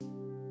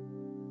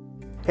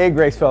Hey,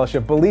 Grace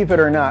Fellowship, believe it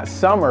or not,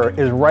 summer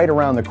is right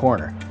around the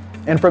corner.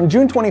 And from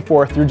June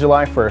 24th through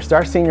July 1st,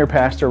 our senior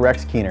pastor,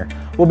 Rex Keener,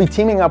 will be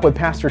teaming up with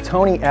Pastor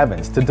Tony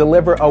Evans to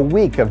deliver a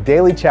week of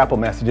daily chapel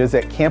messages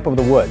at Camp of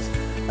the Woods,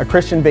 a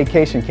Christian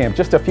vacation camp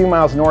just a few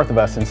miles north of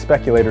us in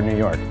Speculator, New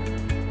York.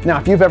 Now,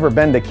 if you've ever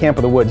been to Camp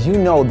of the Woods, you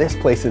know this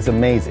place is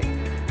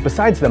amazing.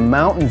 Besides the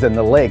mountains and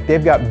the lake,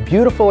 they've got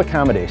beautiful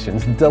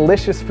accommodations,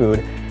 delicious food,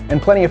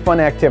 and plenty of fun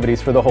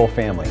activities for the whole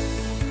family.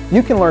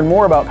 You can learn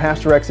more about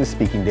Pastor Rex's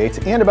speaking dates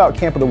and about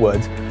Camp of the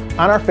Woods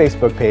on our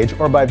Facebook page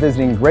or by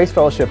visiting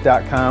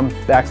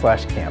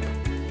gracefellowship.com/camp.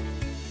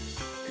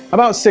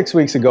 About 6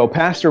 weeks ago,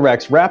 Pastor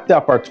Rex wrapped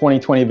up our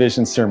 2020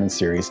 Vision Sermon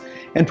Series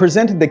and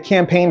presented the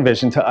campaign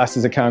vision to us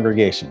as a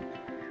congregation.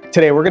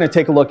 Today, we're going to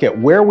take a look at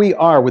where we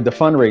are with the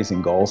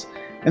fundraising goals,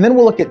 and then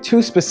we'll look at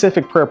 2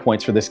 specific prayer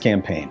points for this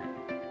campaign.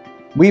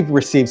 We've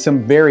received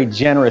some very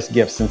generous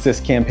gifts since this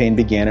campaign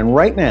began, and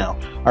right now,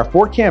 our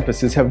 4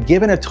 campuses have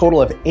given a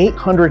total of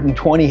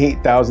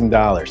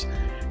 $828,000.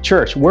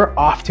 Church, we're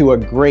off to a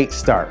great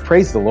start.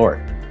 Praise the Lord.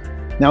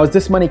 Now, as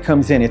this money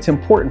comes in, it's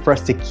important for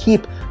us to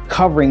keep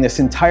covering this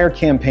entire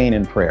campaign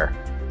in prayer.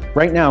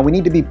 Right now, we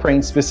need to be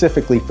praying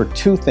specifically for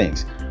 2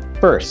 things.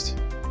 First,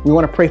 we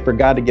want to pray for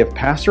God to give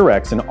Pastor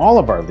Rex and all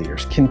of our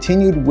leaders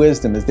continued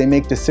wisdom as they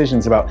make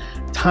decisions about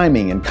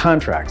timing and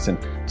contracts and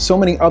so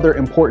many other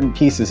important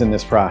pieces in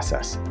this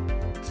process.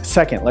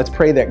 Second, let's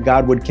pray that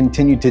God would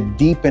continue to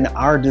deepen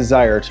our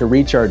desire to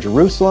reach our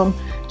Jerusalem,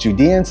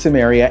 Judea and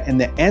Samaria, and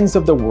the ends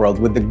of the world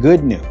with the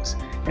good news,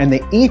 and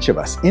that each of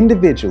us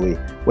individually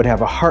would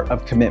have a heart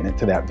of commitment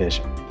to that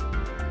vision.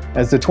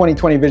 As the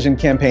 2020 Vision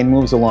campaign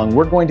moves along,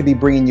 we're going to be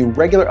bringing you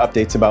regular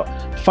updates about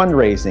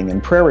fundraising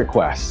and prayer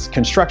requests,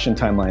 construction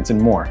timelines,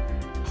 and more.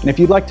 And if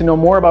you'd like to know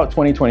more about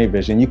 2020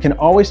 Vision, you can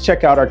always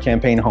check out our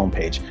campaign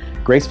homepage,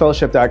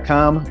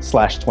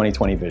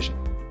 gracefellowship.com/2020vision.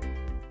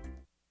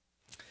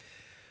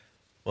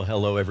 Well,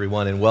 hello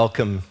everyone, and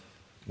welcome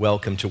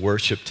to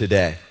worship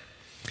today.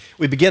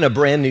 We begin a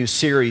brand new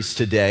series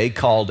today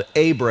called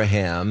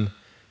Abraham,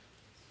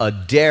 a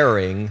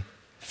Daring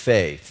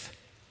Faith.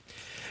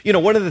 You know,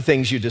 one of the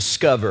things you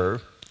discover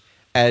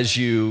as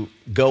you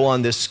go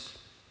on this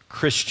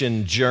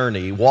Christian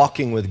journey,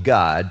 walking with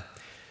God,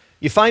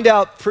 you find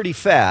out pretty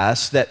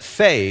fast that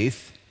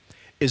faith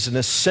is an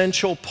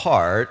essential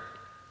part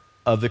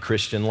of the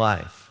Christian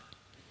life.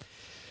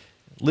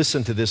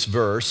 Listen to this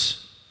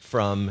verse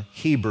from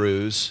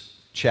Hebrews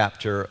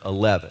chapter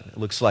 11. It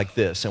looks like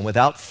this: "And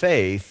without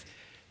faith,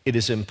 it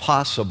is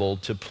impossible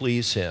to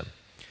please him.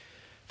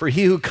 For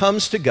he who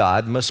comes to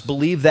God must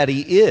believe that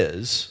he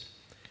is,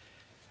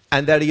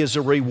 and that he is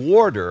a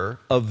rewarder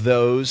of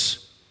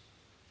those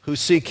who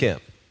seek him."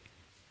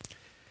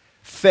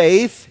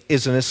 Faith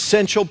is an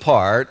essential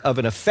part of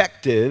an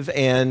effective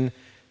and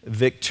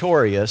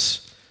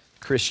victorious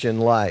Christian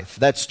life.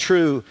 That's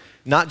true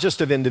not just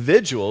of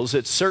individuals,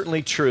 it's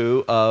certainly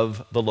true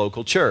of the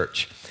local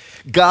church.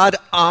 God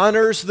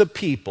honors the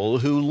people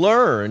who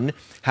learn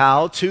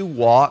how to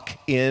walk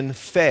in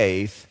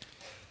faith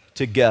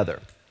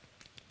together.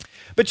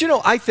 But you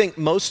know, I think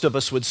most of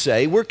us would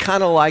say we're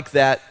kind of like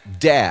that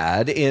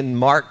dad in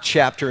Mark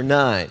chapter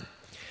 9.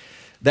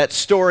 That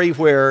story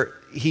where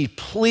he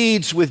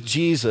pleads with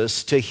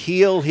Jesus to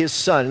heal his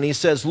son. And he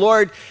says,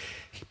 "Lord,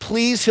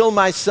 please heal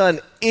my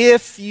son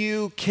if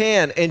you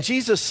can." And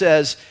Jesus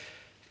says,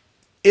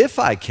 "If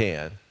I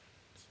can,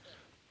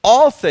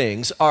 all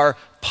things are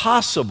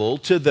possible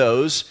to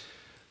those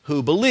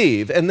who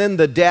believe." And then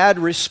the dad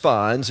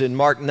responds in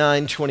Mark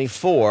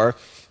 9:24,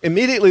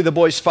 immediately the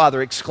boy's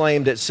father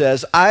exclaimed, it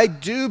says, "I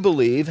do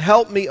believe,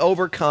 help me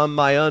overcome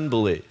my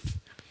unbelief."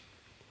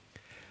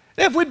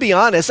 Now, if we'd be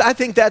honest, I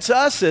think that's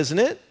us, isn't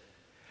it?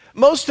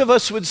 Most of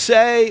us would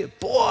say,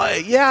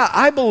 boy, yeah,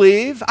 I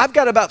believe. I've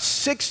got about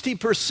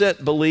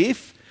 60%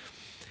 belief.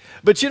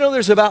 But you know,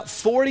 there's about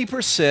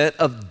 40%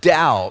 of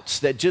doubts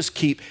that just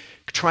keep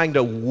trying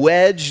to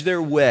wedge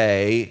their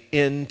way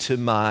into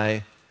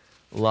my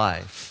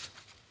life.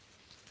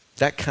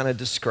 That kind of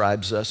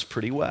describes us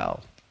pretty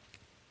well.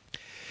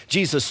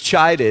 Jesus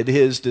chided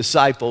his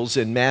disciples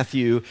in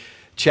Matthew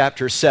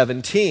chapter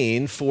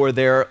 17 for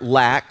their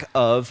lack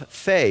of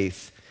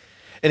faith.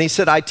 And he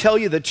said, "I tell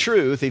you the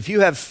truth, if you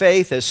have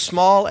faith as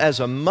small as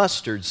a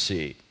mustard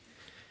seed,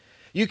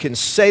 you can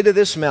say to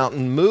this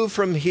mountain, 'Move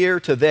from here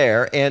to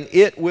there,' and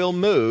it will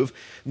move.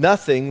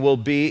 Nothing will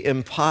be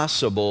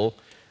impossible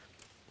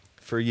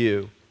for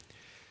you."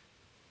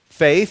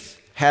 Faith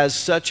has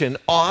such an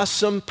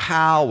awesome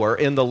power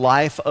in the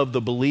life of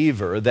the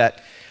believer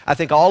that I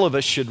think all of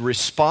us should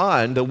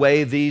respond the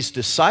way these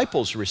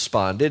disciples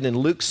responded in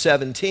Luke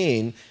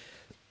 17,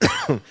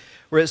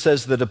 where it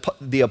says that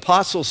the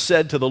apostles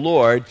said to the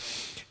Lord,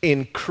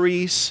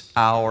 "Increase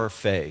our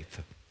faith."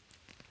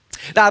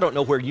 Now, I don't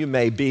know where you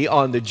may be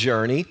on the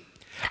journey.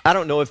 I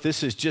don't know if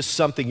this is just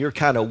something you're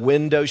kind of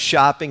window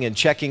shopping and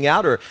checking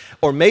out, or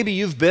maybe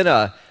you've been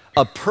a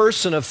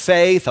person of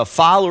faith, a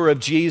follower of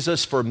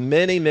Jesus for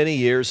many, many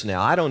years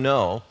now. I don't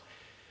know.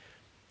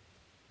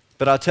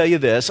 But I'll tell you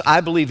this, I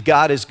believe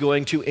God is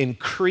going to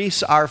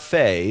increase our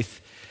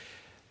faith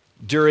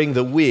during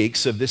the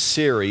weeks of this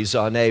series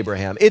on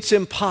Abraham. It's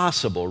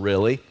impossible,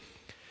 really,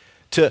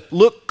 to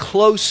look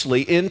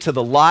closely into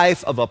the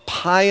life of a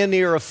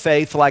pioneer of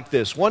faith like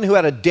this, one who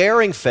had a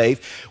daring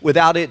faith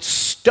without it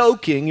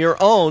stoking your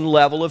own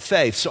level of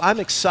faith. So I'm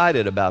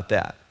excited about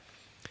that.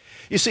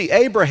 You see,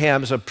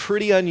 Abraham is a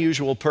pretty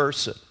unusual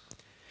person.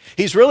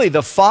 He's really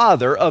the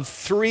father of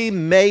three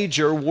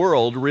major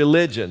world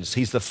religions.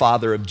 He's the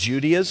father of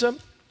Judaism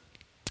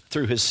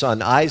through his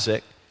son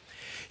Isaac.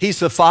 He's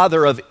the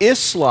father of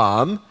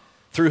Islam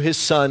through his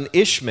son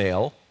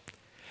Ishmael.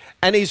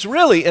 And he's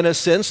really, in a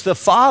sense, the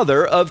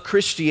father of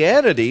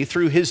Christianity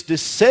through his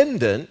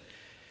descendant,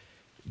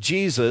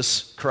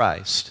 Jesus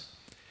Christ.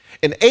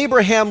 And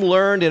Abraham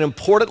learned an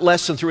important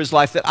lesson through his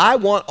life that I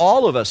want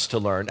all of us to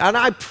learn. And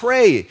I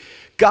pray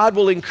God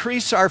will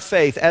increase our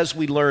faith as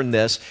we learn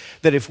this,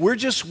 that if we're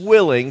just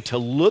willing to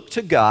look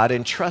to God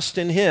and trust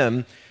in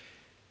Him,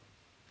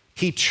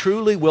 He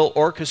truly will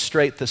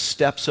orchestrate the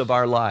steps of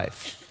our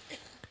life.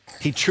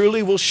 He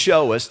truly will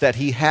show us that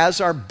He has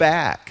our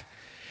back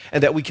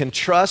and that we can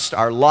trust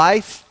our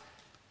life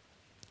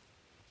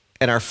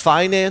and our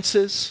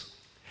finances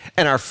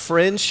and our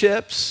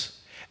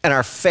friendships and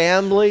our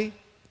family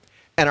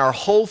and our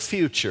whole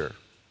future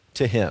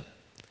to Him.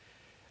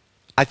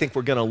 I think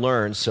we're going to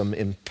learn some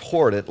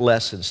important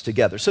lessons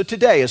together. So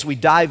today, as we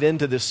dive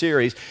into this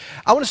series,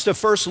 I want us to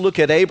first look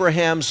at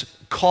Abraham's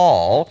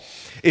call.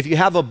 If you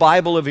have a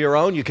Bible of your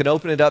own, you can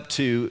open it up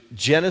to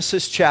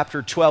Genesis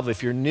chapter 12.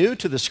 If you're new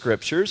to the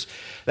Scriptures,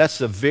 that's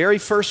the very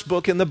first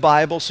book in the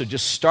Bible, so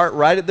just start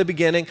right at the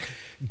beginning,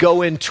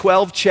 go in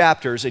 12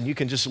 chapters, and you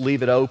can just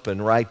leave it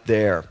open right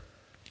there.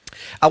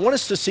 I want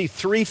us to see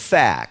three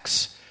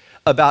facts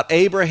about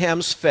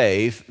Abraham's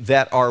faith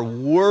that are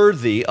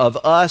worthy of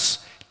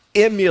us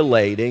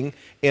emulating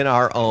in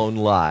our own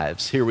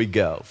lives. Here we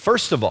go.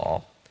 First of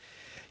all,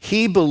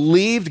 he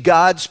believed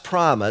God's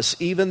promise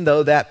even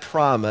though that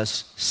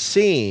promise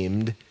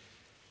seemed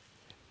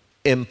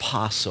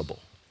impossible.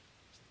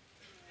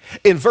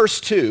 In verse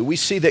 2, we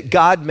see that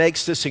God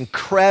makes this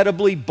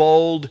incredibly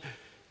bold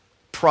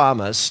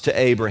promise to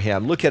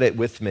Abraham. Look at it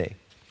with me.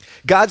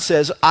 God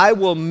says, I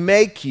will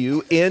make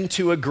you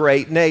into a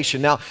great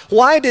nation. Now,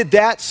 why did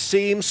that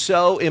seem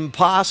so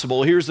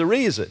impossible? Here's the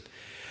reason.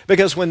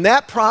 Because when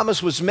that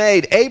promise was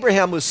made,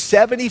 Abraham was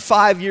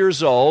 75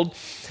 years old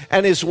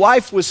and his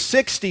wife was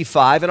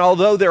 65. And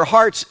although their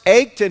hearts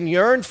ached and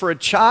yearned for a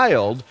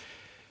child,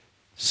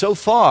 so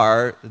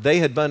far they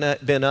had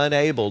been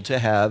unable to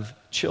have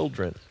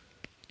children.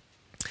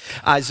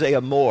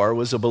 Isaiah Moore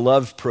was a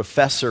beloved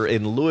professor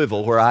in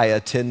Louisville where I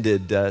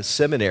attended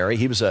seminary.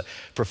 He was a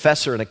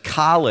professor in a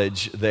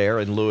college there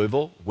in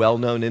Louisville,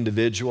 well-known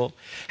individual,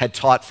 had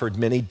taught for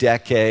many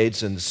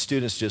decades, and the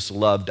students just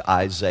loved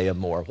Isaiah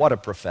Moore. What a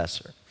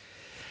professor.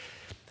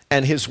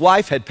 And his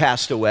wife had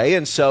passed away,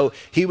 and so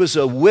he was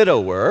a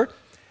widower,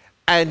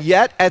 and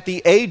yet at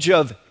the age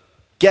of,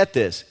 get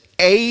this,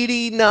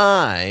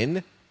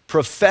 89,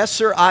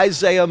 Professor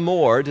Isaiah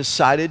Moore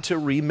decided to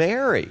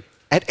remarry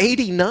at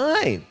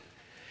 89.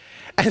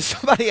 And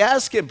somebody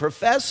asked him,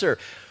 Professor,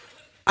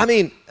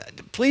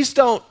 please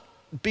don't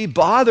be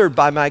bothered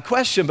by my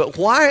question, but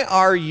why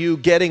are you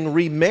getting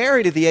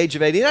remarried at the age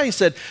of 89? He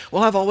said,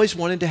 well, I've always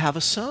wanted to have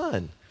a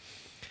son.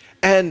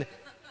 And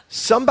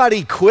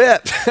somebody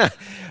quipped,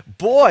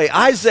 boy,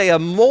 Isaiah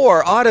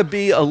Moore ought to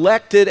be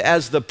elected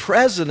as the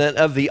president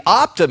of the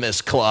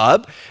Optimist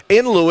Club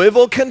in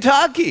Louisville,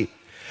 Kentucky.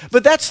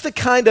 But that's the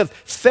kind of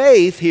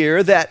faith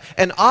here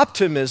and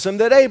optimism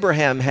that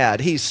Abraham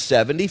had. He's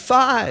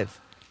 75.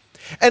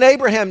 And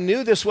Abraham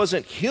knew this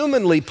wasn't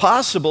humanly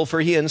possible for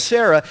he and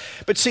Sarah.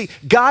 But see,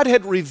 God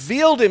had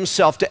revealed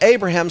himself to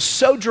Abraham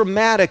so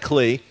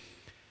dramatically,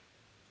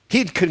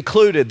 he'd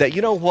concluded that,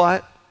 you know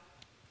what?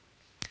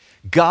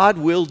 God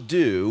will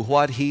do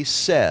what he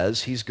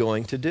says he's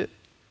going to do.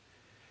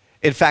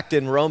 In fact,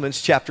 in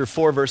Romans chapter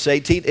 4, verse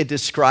 18, it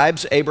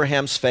describes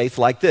Abraham's faith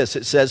like this.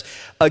 It says,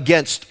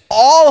 against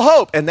all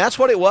hope, and that's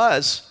what it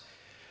was,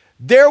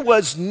 there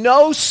was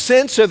no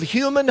sense of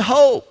human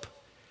hope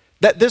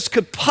that this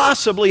could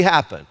possibly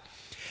happen.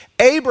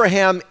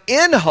 Abraham,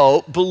 in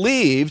hope,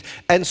 believed,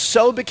 and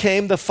so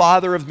became the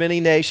father of many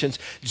nations.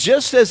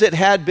 Just as it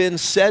had been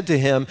said to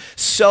him,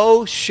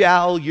 so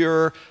shall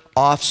your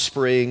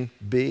offspring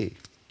be.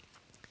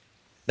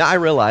 Now, I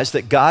realize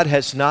that God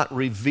has not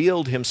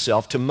revealed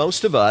himself to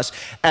most of us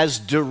as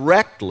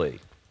directly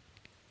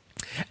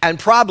and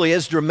probably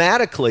as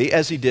dramatically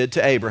as he did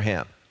to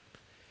Abraham.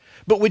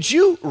 But would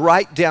you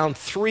write down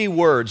 3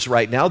 words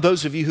right now,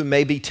 those of you who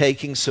may be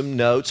taking some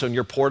notes on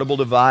your portable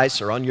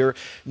device or on your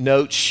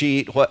note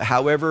sheet,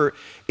 however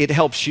it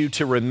helps you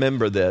to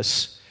remember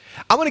this.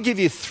 I want to give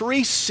you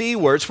 3 C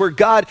words where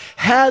God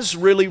has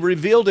really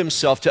revealed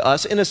himself to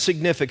us in a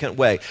significant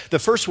way. The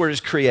first word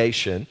is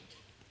creation.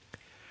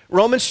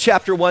 Romans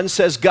chapter 1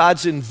 says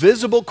God's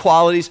invisible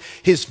qualities,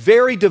 his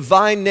very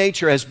divine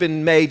nature has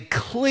been made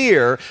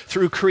clear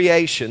through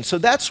creation. So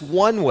that's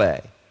one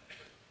way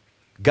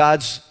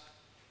God's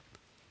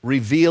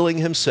revealing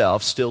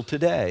himself still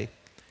today.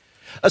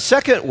 A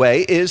second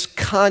way is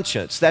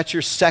conscience. That's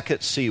your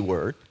second C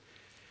word.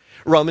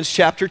 Romans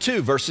chapter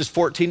 2, verses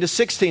 14 to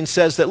 16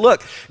 says that,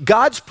 look,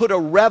 God's put a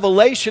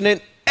revelation in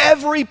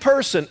every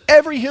person,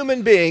 every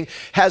human being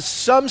has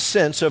some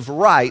sense of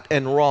right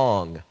and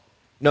wrong.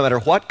 No matter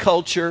what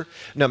culture,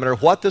 no matter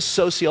what the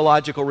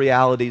sociological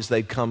realities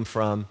they come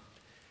from,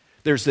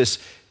 there's this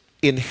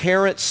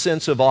inherent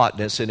sense of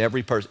oughtness in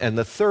every person. And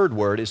the third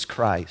word is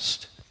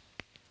Christ.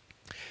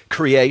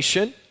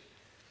 Creation,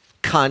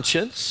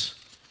 conscience,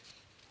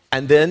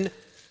 and then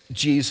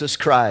Jesus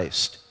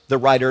Christ. The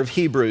writer of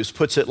Hebrews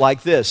puts it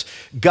like this: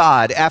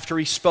 God, after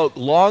he spoke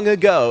long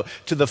ago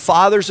to the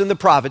fathers and the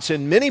prophets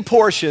in many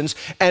portions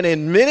and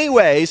in many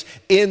ways,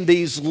 in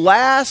these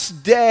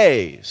last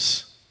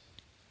days.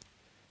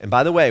 And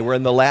by the way, we're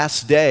in the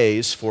last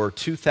days for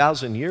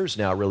 2,000 years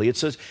now, really.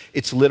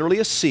 It's literally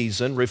a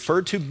season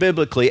referred to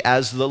biblically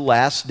as the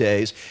last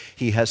days.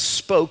 He has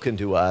spoken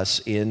to us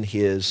in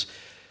his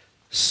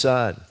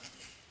Son.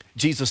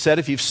 Jesus said,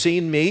 if you've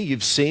seen me,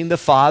 you've seen the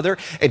Father.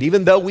 And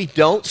even though we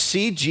don't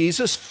see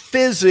Jesus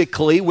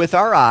physically with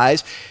our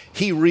eyes,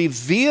 he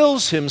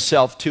reveals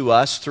himself to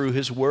us through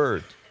his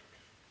word.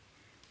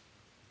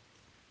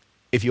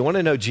 If you want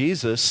to know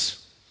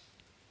Jesus,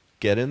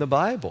 get in the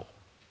Bible.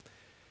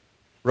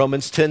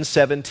 Romans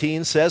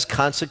 10:17 says,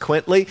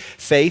 consequently,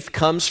 faith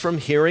comes from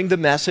hearing the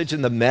message,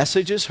 and the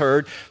message is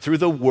heard through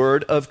the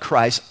word of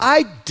Christ.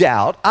 I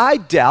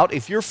doubt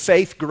if your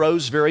faith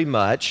grows very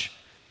much,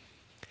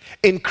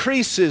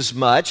 increases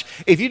much,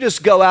 if you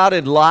just go out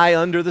and lie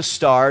under the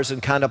stars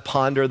and kind of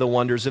ponder the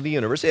wonders of the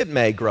universe. It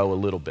may grow a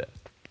little bit.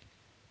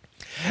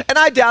 And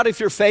I doubt if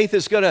your faith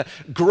is going to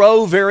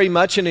grow very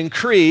much and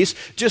increase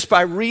just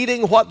by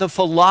reading what the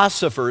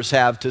philosophers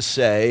have to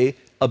say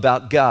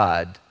about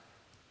God.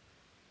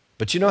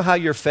 But you know how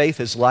your faith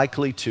is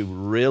likely to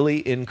really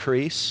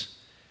increase?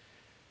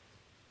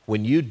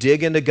 When you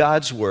dig into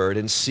God's word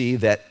and see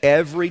that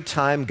every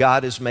time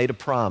God has made a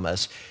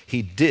promise,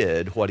 he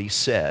did what he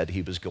said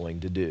he was going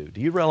to do. Do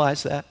you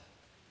realize that?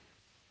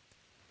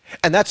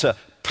 And that's a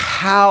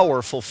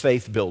powerful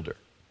faith builder.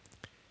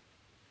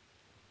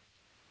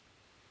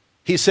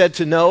 He said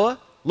to Noah,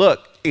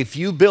 look, if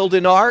you build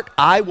an ark,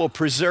 I will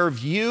preserve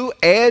you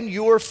and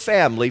your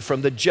family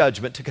from the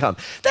judgment to come.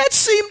 That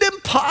seemed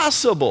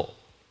impossible.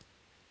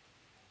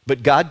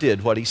 But God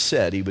did what he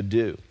said he would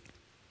do.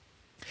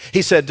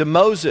 He said to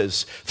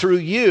Moses, through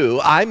you,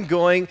 I'm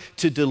going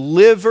to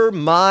deliver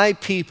my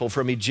people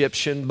from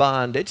Egyptian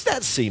bondage.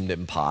 That seemed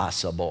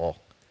impossible.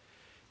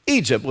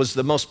 Egypt was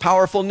the most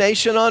powerful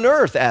nation on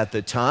earth at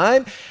the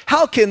time.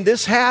 How can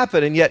this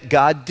happen? And yet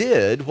God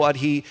did what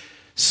he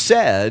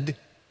said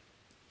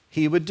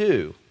he would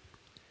do.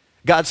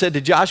 God said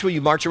to Joshua,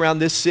 you march around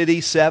this city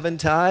 7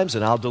 times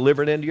and I'll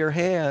deliver it into your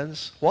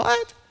hands.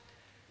 What?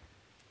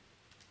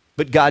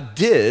 But God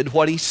did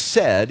what he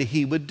said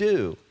he would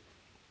do.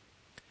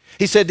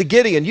 He said to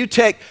Gideon, you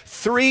take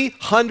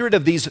 300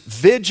 of these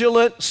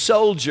vigilant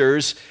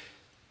soldiers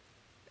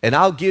and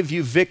I'll give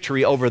you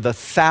victory over the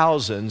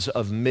thousands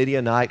of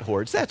Midianite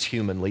hordes. That's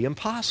humanly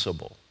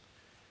impossible.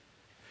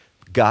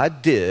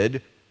 God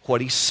did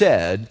what he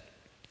said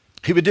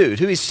he would do.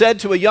 He said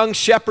to a young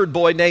shepherd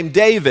boy named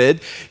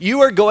David,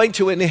 you are going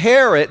to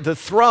inherit the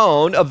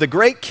throne of the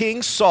great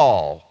King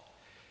Saul.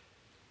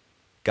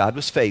 God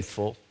was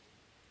faithful.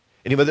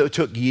 And even though it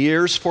took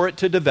years for it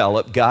to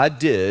develop, God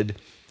did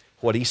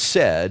what he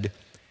said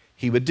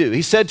he would do.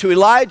 He said to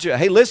Elijah,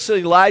 hey, listen,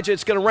 Elijah,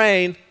 it's going to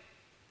rain.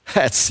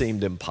 That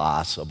seemed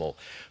impossible.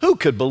 Who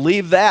could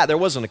believe that? There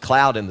wasn't a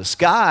cloud in the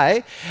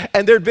sky,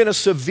 and there'd been a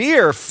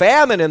severe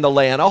famine in the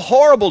land, a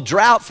horrible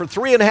drought for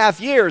 3.5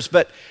 years,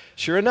 but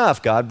sure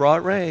enough, God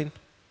brought rain.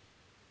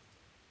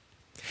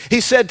 He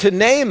said to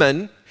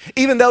Naaman,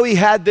 even though he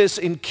had this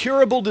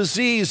incurable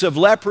disease of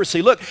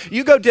leprosy, look,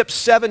 you go dip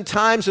 7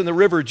 times in the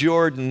river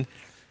Jordan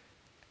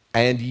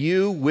and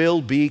you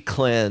will be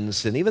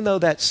cleansed. And even though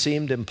that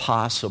seemed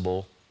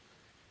impossible,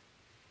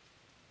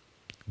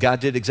 God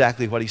did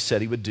exactly what he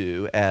said he would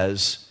do.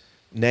 As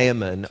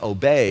Naaman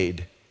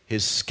obeyed,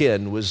 his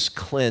skin was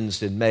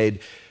cleansed and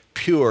made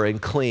pure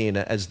and clean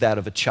as that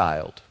of a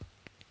child.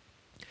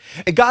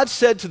 And God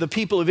said to the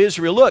people of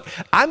Israel, look,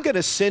 I'm going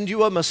to send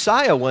you a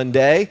Messiah one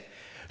day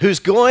who's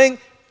going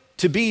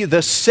to be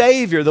the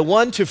Savior, the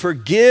one to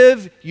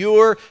forgive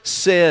your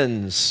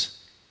sins.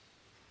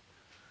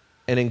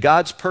 And in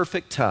God's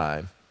perfect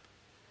time,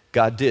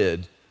 God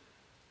did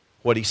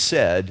what he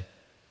said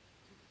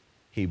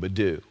he would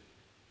do.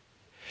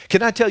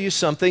 Can I tell you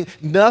something?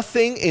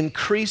 Nothing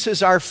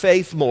increases our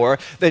faith more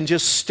than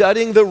just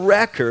studying the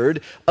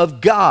record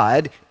of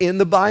God in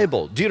the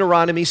Bible.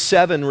 Deuteronomy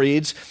 7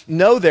 reads,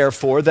 know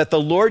therefore that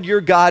the Lord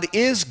your God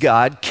is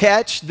God.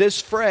 Catch this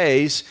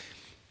phrase,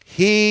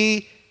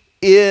 he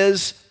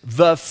is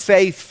the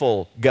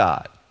faithful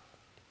God.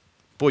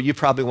 Boy, you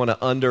probably want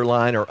to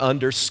underline or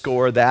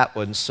underscore that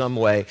one some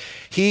way.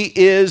 He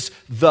is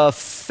the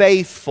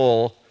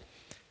faithful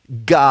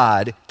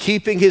God,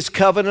 keeping his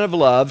covenant of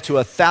love to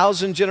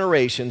 1,000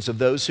 generations of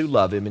those who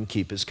love him and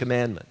keep his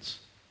commandments.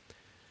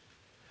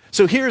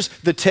 So here's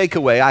the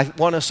takeaway I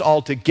want us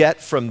all to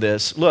get from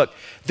this. Look,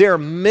 there are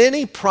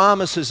many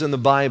promises in the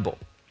Bible.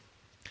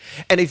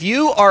 And if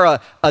you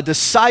are a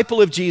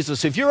disciple of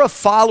Jesus, if you're a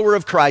follower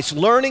of Christ,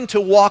 learning to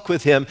walk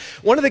with him,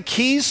 one of the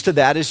keys to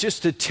that is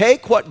just to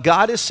take what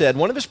God has said,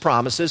 one of his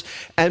promises,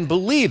 and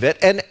believe it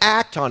and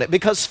act on it,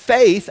 because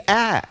faith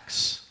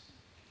acts.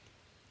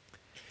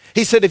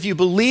 He said, if you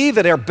believe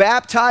and are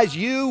baptized,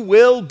 you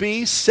will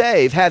be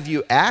saved. Have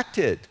you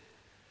acted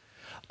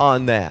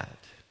on that?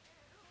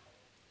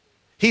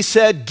 He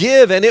said,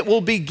 give and it will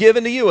be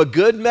given to you. A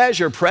good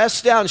measure,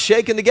 pressed down,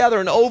 shaken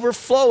together, and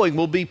overflowing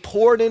will be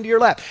poured into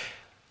your lap.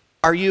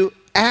 Are you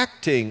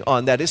acting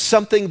on that? Is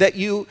something that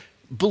you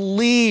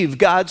believe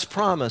God's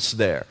promise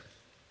there?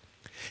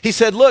 He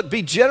said, look,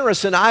 be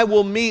generous and I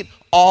will meet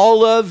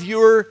all of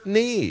your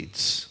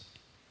needs.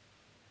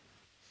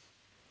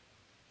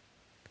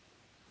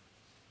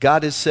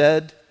 God has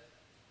said,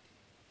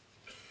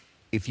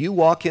 if you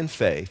walk in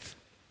faith,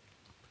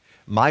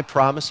 my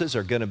promises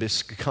are going to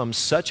become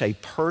such a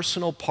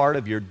personal part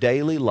of your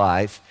daily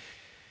life,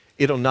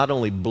 it'll not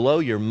only blow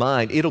your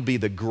mind, it'll be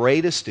the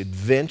greatest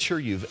adventure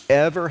you've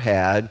ever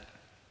had,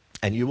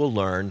 and you will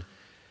learn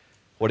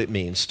what it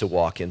means to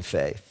walk in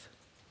faith.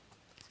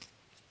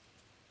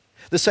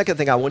 The second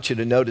thing I want you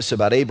to notice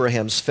about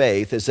Abraham's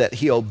faith is that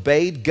he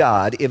obeyed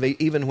God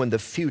even when the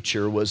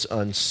future was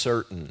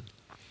uncertain.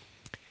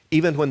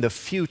 Even when the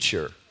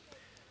future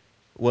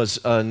was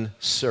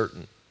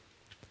uncertain.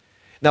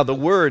 Now,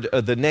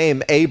 the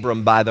name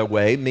Abram, by the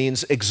way,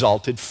 means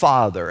exalted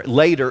father.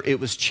 Later, it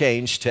was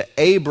changed to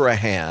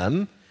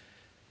Abraham,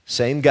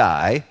 same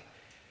guy.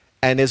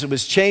 And as it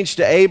was changed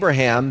to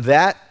Abraham,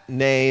 that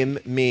name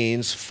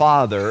means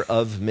father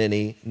of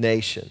many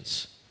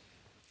nations.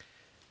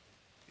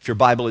 If your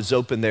Bible is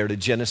open there to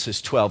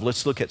Genesis 12,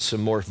 let's look at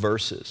some more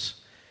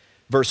verses.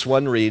 Verse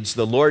 1 reads,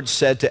 the Lord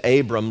said to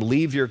Abram,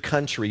 leave your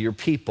country, your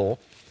people,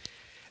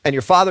 and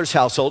your father's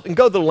household, and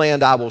go to the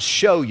land I will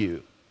show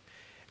you.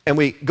 And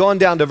we go on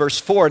down to verse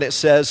 4, and it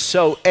says,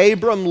 so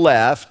Abram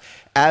left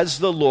as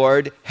the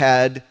Lord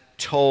had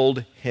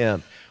told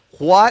him.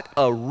 What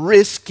a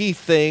risky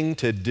thing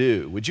to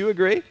do. Would you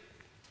agree?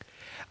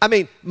 I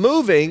mean,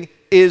 moving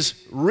is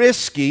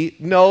risky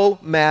no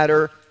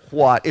matter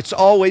what. It's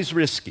always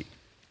risky.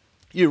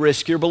 You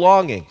risk your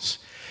belongings.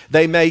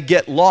 They may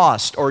get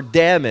lost or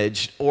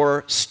damaged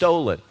or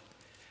stolen.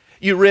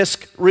 You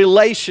risk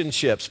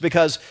relationships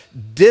because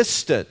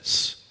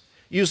distance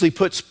usually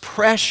puts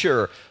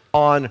pressure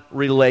on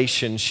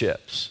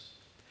relationships.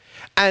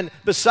 And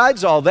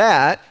besides all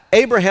that,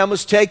 Abraham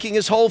was taking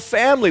his whole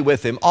family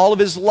with him, all of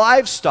his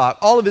livestock,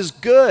 all of his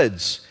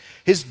goods.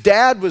 His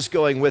dad was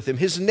going with him,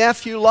 his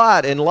nephew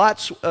Lot and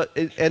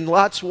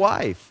Lot's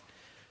wife.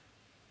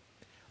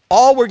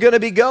 All were going to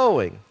be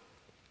going.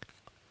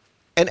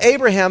 And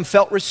Abraham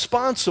felt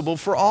responsible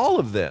for all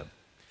of them.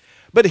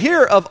 But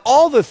here, of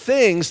all the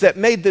things that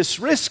made this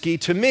risky,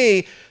 to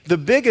me, the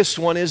biggest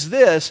one is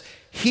this: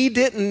 he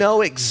didn't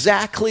know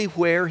exactly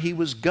where he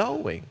was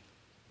going.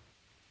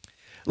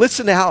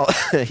 Listen to how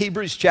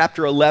Hebrews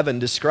chapter 11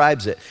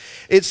 describes it.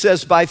 It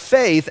says, by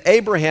faith,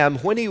 Abraham,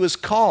 when he was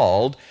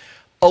called,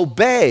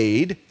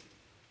 obeyed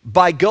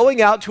by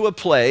going out to a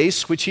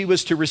place which he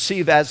was to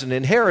receive as an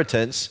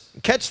inheritance.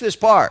 Catch this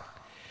part.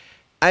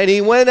 And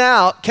he went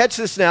out, catch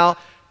this now,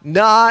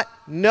 not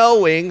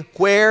knowing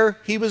where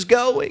he was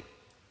going.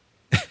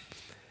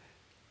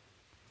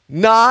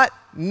 Not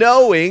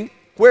knowing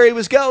where he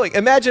was going.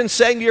 Imagine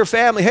saying to your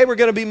family, hey, we're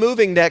going to be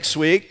moving next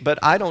week, but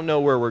I don't know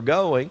where we're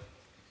going.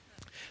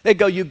 They'd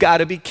go, you got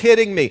to be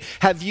kidding me.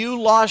 Have you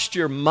lost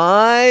your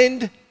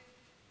mind?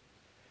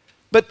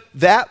 But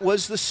that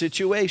was the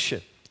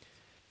situation.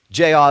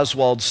 J.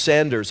 Oswald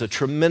Sanders, a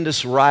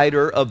tremendous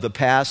writer of the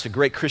past, a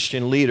great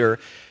Christian leader,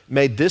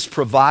 made this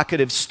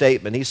provocative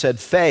statement. He said,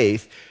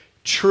 faith,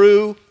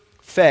 true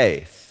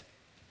faith,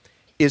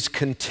 is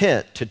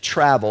content to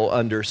travel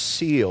under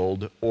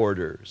sealed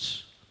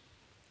orders.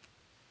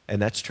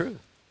 And that's true.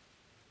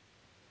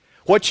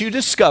 What you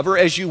discover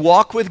as you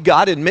walk with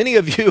God, and many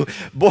of you,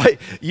 boy,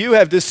 you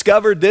have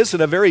discovered this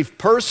in a very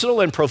personal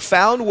and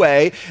profound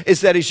way,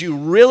 is that as you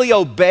really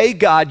obey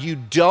God, you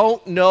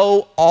don't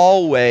know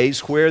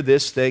always where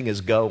this thing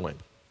is going.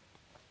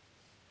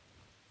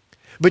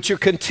 But you're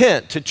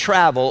content to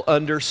travel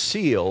under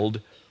sealed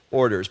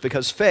orders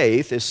because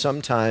faith is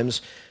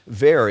sometimes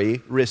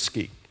very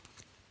risky.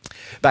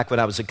 Back when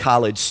I was a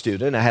college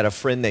student, I had a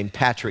friend named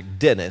Patrick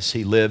Dennis.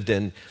 He lived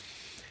in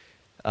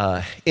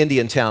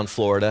Indiantown,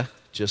 Florida,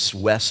 just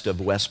west of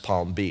West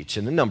Palm Beach.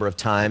 And a number of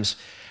times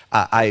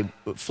I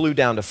flew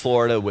down to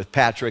Florida with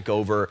Patrick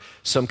over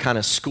some kind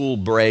of school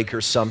break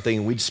or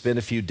something. We'd spend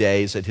a few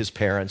days at his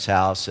parents'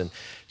 house and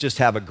just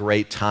have a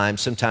great time.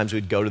 Sometimes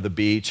we'd go to the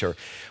beach. Or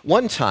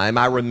one time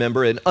I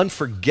remember an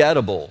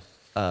unforgettable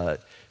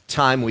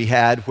time we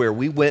had where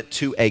we went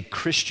to a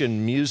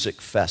Christian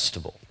music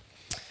festival.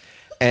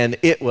 And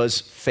it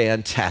was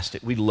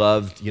fantastic. We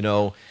loved,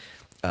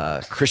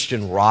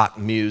 Christian rock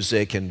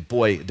music, and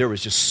boy, there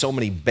was just so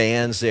many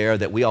bands there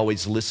that we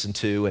always listened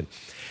to,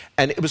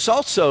 and it was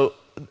also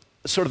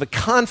sort of a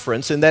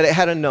conference in that it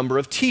had a number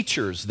of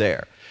teachers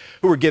there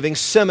who were giving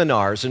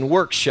seminars and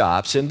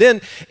workshops. And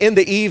then in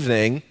the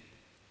evening,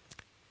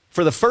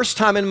 for the first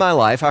time in my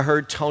life, I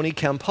heard Tony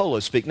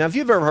Campolo speak. Now, if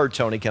you've ever heard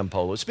Tony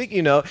Campolo speak,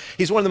 you know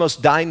he's one of the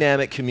most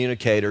dynamic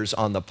communicators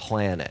on the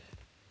planet.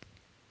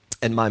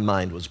 And my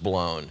mind was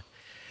blown.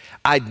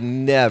 I'd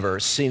never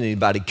seen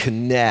anybody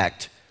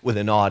connect with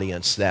an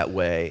audience that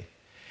way.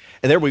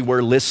 And there we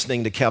were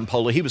listening to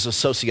Campolo. He was a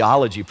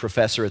sociology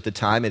professor at the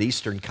time at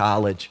Eastern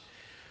College.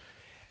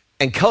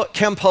 And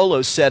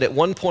Campolo said at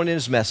one point in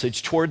his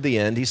message, toward the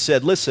end, he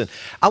said, listen,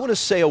 I want to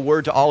say a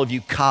word to all of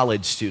you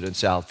college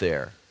students out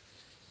there.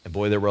 And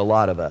boy, there were a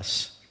lot of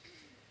us.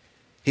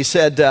 He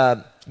said,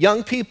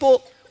 young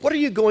people, what are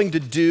you going to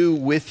do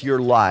with your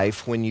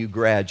life when you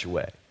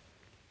graduate?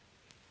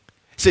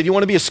 He said, you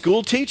want to be a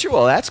school teacher?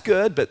 Well, that's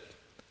good, but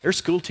there's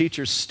school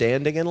teachers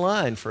standing in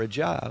line for a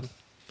job.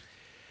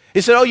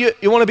 He said, oh, you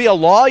want to be a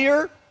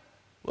lawyer?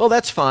 Well,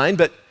 that's fine,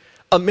 but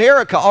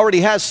America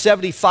already has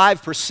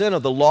 75%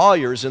 of the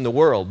lawyers in the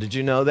world. Did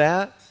you know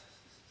that?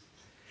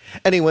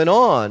 And he went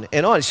on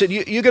and on. He said,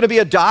 you going to be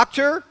a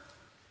doctor?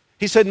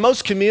 He said,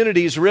 most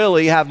communities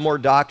really have more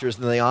doctors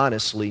than they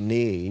honestly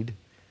need.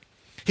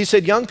 He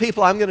said, young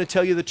people, I'm going to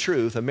tell you the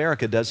truth.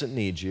 America doesn't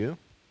need you.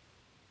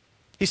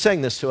 He's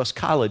saying this to us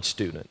college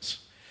students.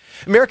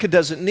 America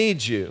doesn't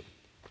need you,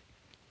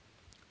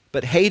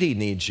 but Haiti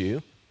needs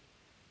you.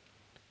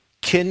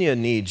 Kenya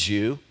needs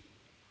you.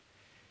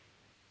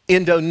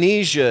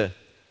 Indonesia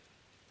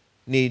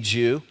needs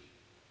you.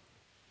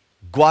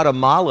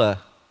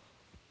 Guatemala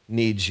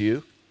needs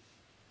you.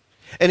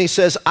 And he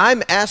says,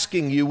 I'm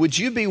asking you, would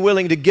you be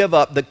willing to give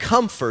up the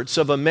comforts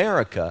of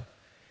America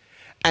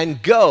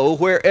and go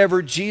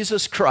wherever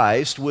Jesus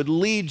Christ would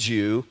lead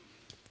you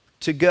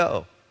to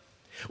go?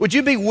 Would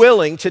you be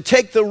willing to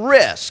take the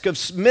risk of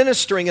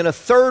ministering in a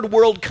third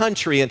world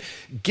country and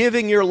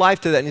giving your life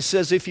to that? And he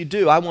says, if you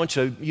do, I want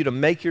you to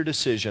make your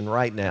decision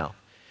right now.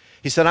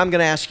 He said, I'm going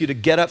to ask you to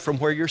get up from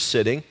where you're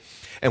sitting,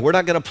 and we're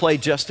not going to play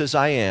just as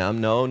I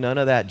am. No, none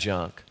of that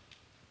junk.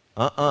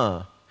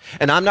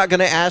 And I'm not going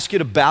to ask you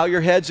to bow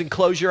your heads and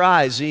close your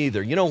eyes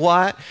either. You know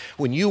what?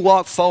 When you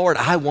walk forward,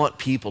 I want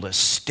people to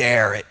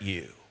stare at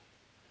you.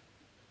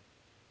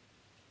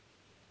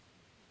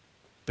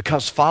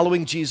 Because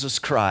following Jesus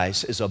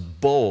Christ is a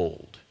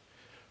bold,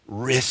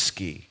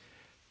 risky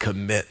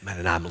commitment.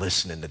 And I'm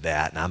listening to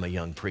that, and I'm a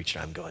young preacher.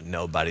 I'm going,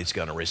 nobody's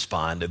going to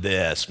respond to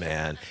this,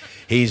 man.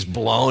 He's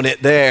blown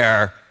it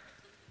there.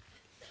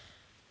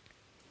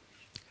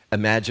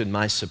 Imagine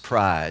my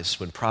surprise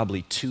when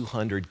probably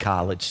 200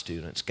 college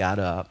students got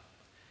up,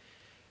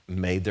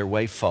 made their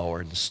way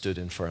forward, and stood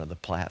in front of the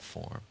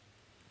platform.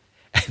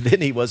 And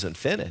then he wasn't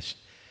finished.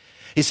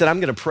 He said,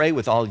 I'm going to pray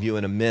with all of you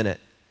in a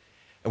minute.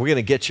 And we're going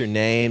to get your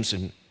names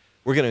and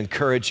we're going to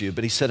encourage you.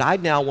 But he said, I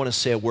now want to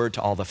say a word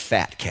to all the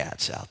fat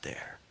cats out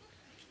there.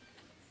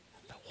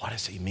 What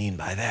does he mean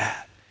by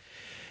that?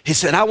 He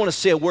said, I want to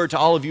say a word to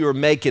all of you who are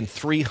making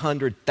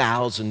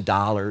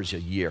 $300,000 a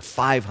year,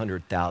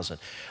 $500,000,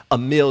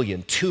 $1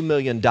 million, $2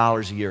 million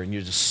a year, and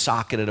you're just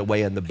socking it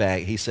away in the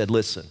bank. He said,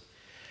 listen,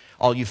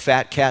 all you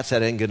fat cats,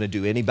 that ain't going to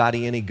do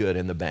anybody any good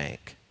in the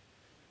bank.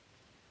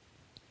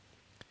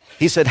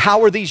 He said,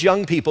 how are these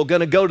young people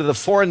going to go to the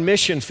foreign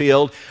mission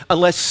field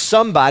unless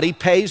somebody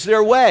pays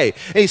their way?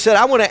 And he said,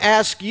 I want to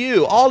ask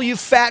you, all you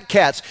fat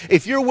cats,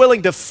 if you're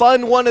willing to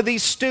fund one of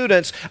these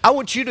students, I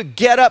want you to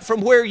get up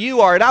from where you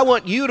are and I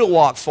want you to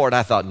walk forward.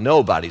 I thought,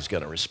 nobody's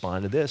going to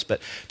respond to this.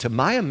 But to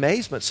my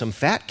amazement, some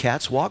fat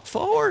cats walked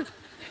forward.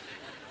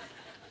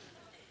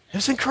 It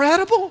was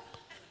incredible.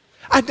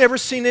 I'd never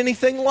seen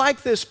anything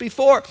like this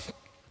before.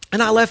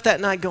 And I left that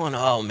night going,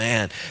 oh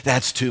man,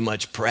 that's too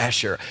much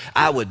pressure.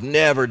 I would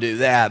never do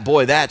that.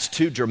 Boy, that's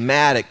too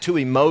dramatic, too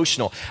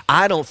emotional.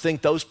 I don't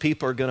think those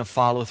people are going to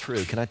follow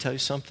through. Can I tell you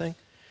something?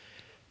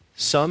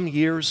 Some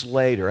years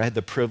later, I had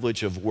the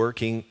privilege of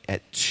working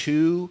at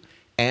 2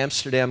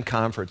 Amsterdam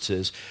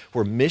conferences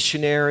where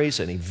missionaries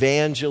and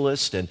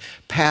evangelists and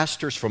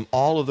pastors from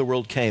all over the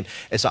world came.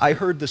 As I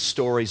heard the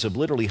stories of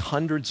literally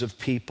hundreds of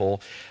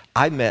people,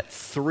 I met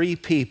 3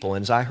 people,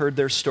 and as I heard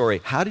their story,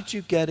 how did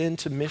you get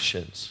into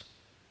missions?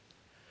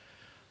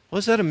 I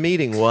was at a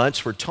meeting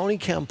once where Tony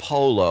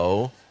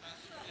Campolo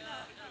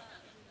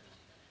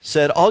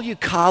said, all you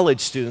college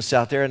students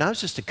out there, and I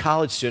was just a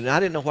college student, and I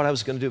didn't know what I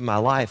was going to do in my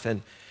life,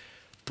 and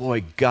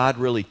boy, God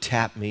really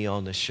tapped me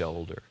on the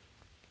shoulder.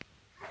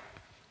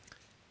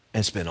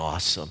 And it's been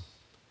awesome.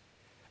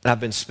 And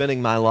I've been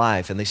spending my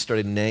life, and they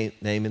started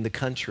naming the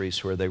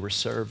countries where they were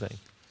serving.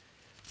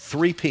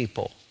 3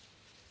 people.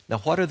 Now,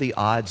 what are the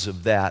odds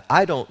of that?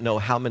 I don't know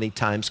how many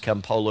times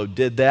Campolo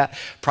did that.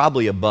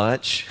 Probably a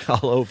bunch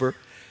all over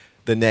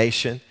the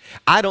nation.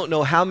 I don't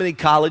know how many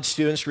college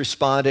students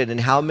responded and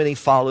how many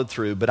followed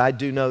through, but I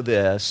do know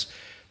this.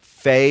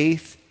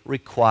 Faith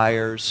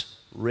requires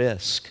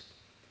risk.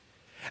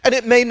 And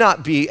it may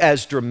not be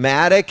as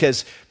dramatic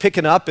as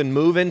picking up and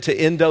moving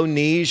to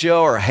Indonesia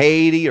or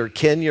Haiti or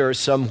Kenya or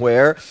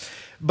somewhere,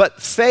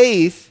 but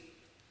faith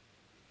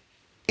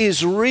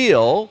is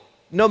real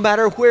no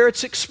matter where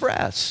it's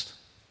expressed.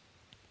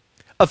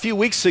 A few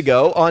weeks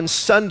ago, on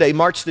Sunday,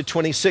 March the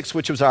 26th,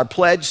 which was our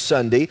pledge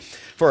Sunday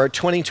for our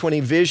 2020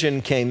 Vision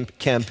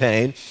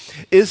campaign,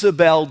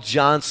 Isabel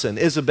Johnson.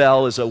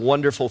 Isabel is a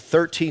wonderful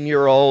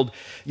 13-year-old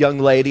young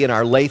lady in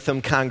our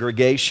Latham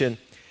congregation.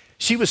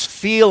 She was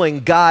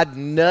feeling God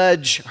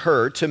nudge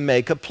her to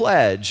make a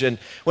pledge. And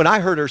when I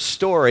heard her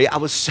story, I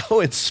was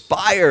so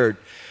inspired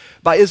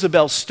by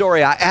Isabel's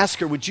story. I asked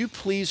her, would you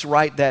please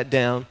write that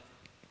down?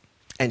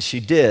 And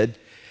she did.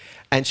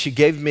 And she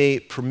gave me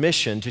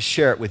permission to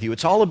share it with you.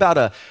 It's all about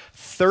a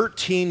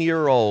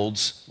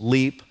 13-year-old's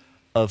leap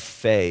of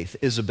faith.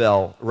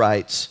 Isabel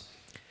writes,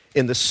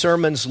 in the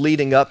sermons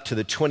leading up to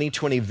the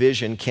 2020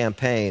 Vision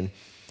campaign,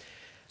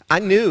 I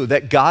knew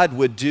that God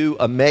would do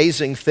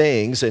amazing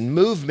things and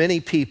move many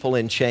people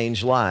and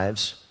change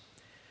lives,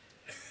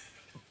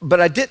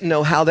 but I didn't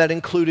know how that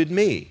included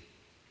me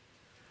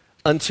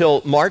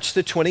until March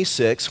the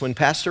 26th, when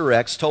Pastor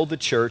Rex told the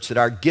church that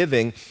our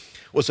giving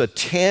was a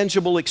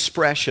tangible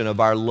expression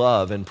of our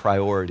love and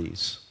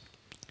priorities.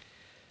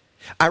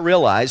 I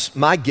realized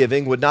my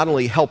giving would not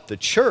only help the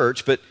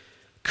church, but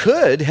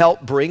could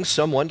help bring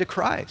someone to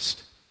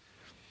Christ.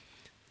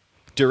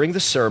 During the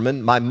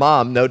sermon, my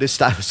mom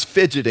noticed I was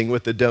fidgeting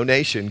with the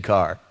donation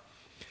card,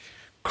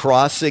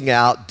 crossing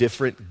out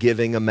different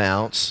giving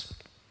amounts.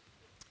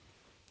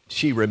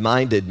 She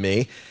reminded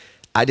me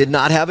I did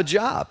not have a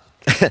job,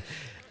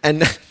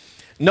 and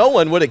no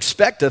one would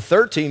expect a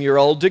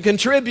 13-year-old to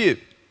contribute.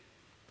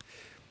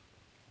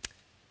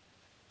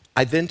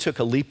 I then took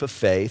a leap of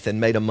faith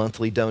and made a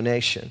monthly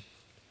donation.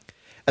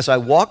 As I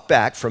walked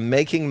back from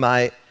making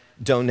my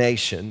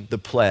donation, the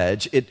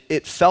pledge,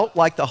 it felt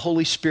like the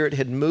Holy Spirit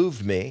had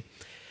moved me.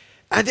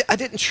 I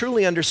didn't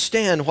truly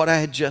understand what I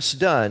had just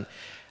done.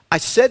 I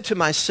said to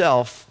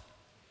myself,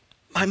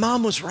 my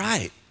mom was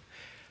right.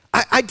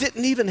 I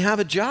didn't even have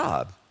a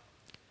job.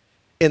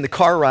 In the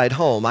car ride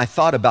home, I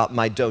thought about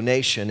my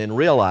donation and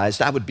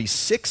realized I would be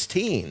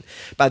 16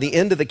 by the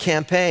end of the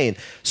campaign,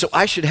 so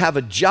I should have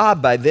a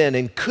job by then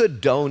and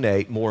could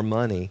donate more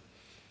money.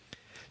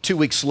 2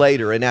 weeks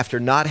later, and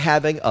after not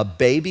having a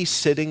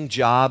babysitting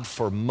job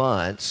for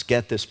months,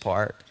 get this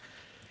part,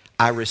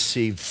 I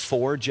received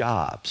 4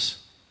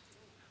 jobs.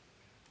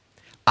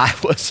 I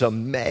was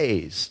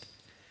amazed.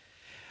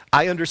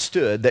 I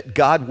understood that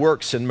God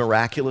works in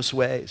miraculous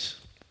ways.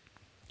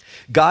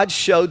 God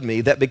showed me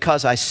that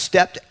because I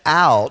stepped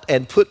out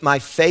and put my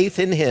faith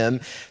in Him,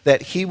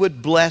 that He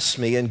would bless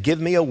me and give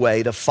me a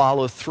way to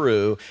follow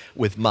through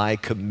with my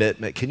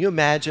commitment. Can you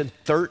imagine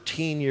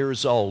 13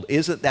 years old?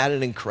 Isn't that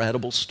an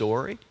incredible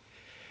story?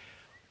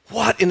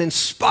 What an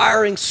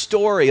inspiring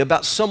story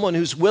about someone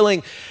who's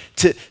willing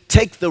to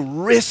take the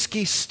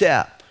risky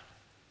step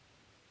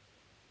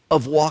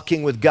of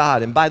walking with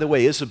God. And by the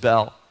way,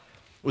 Isabel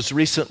was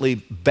recently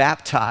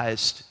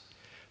baptized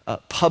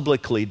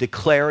publicly,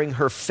 declaring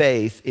her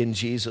faith in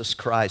Jesus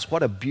Christ.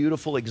 What a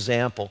beautiful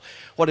example.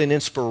 What an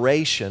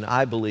inspiration,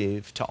 I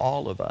believe, to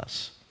all of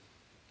us.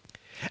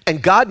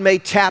 And God may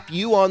tap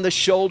you on the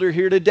shoulder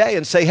here today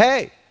and say,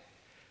 hey,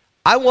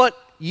 I want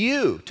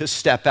you to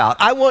step out.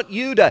 I want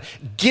you to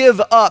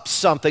give up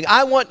something.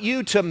 I want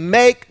you to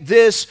make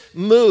this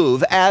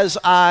move as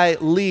I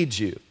lead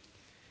you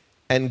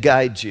and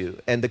guide you.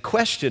 And the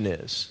question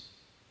is,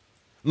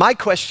 my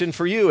question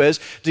for you is,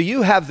 do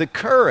you have the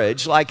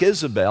courage like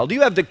Isabel? Do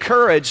you have the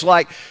courage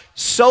like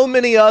so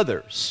many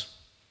others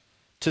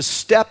to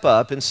step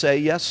up and say,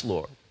 yes,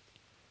 Lord,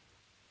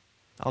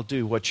 I'll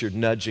do what you're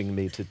nudging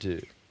me to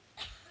do?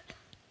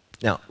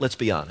 Now, let's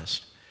be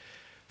honest.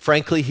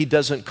 Frankly, He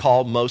doesn't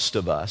call most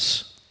of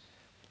us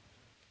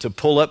to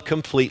pull up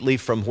completely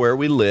from where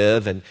we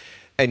live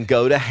and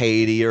go to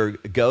Haiti or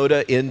go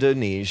to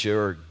Indonesia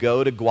or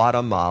go to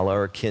Guatemala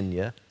or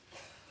Kenya.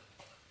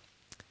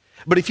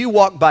 But if you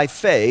walk by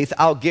faith,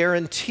 I'll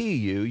guarantee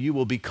you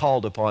will be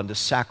called upon to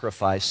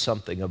sacrifice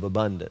something of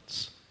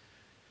abundance.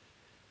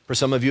 For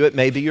some of you, it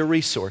may be your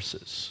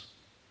resources.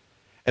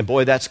 And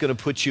boy, that's going to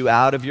put you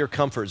out of your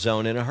comfort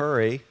zone in a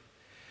hurry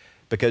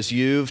because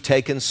you've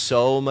taken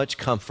so much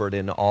comfort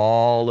in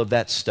all of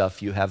that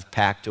stuff you have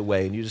packed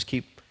away, and you just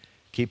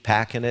keep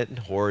packing it and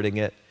hoarding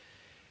it.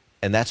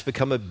 And that's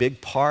become a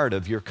big part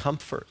of your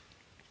comfort.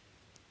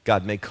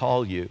 God may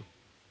call you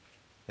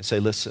and say,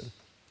 listen,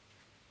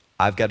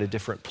 I've got a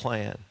different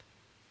plan.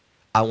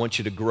 I want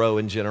you to grow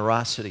in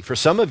generosity. For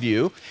some of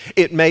you,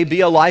 it may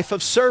be a life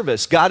of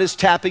service. God is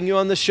tapping you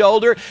on the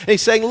shoulder and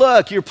He's saying,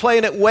 look, you're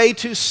playing it way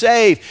too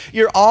safe.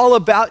 You're all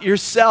about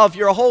yourself.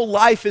 Your whole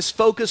life is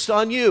focused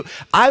on you.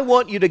 I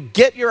want you to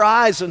get your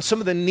eyes on some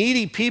of the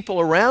needy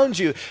people around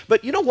you.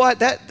 But you know what?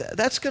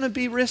 That's going to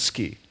be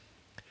risky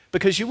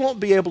because you won't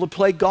be able to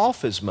play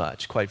golf as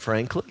much, quite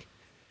frankly.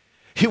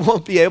 You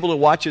won't be able to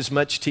watch as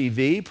much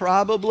TV,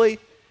 probably.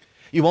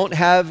 You won't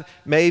have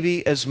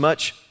maybe as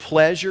much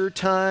pleasure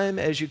time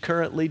as you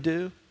currently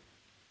do.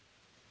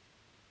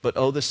 But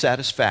oh, the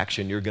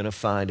satisfaction you're going to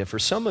find. And for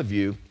some of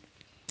you,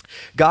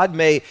 God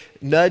may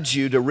nudge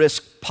you to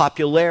risk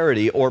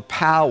popularity or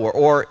power,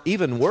 or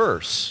even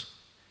worse,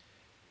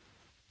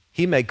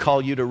 He may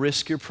call you to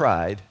risk your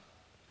pride.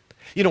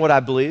 You know what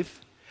I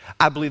believe?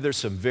 I believe there's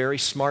some very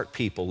smart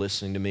people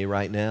listening to me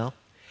right now.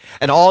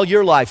 And all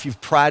your life,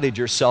 you've prided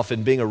yourself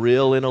in being a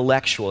real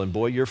intellectual. And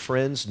boy, your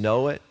friends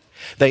know it.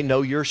 They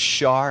know you're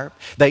sharp.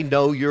 They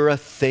know you're a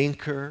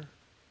thinker.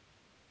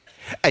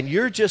 And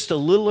you're just a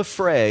little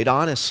afraid,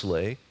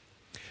 honestly,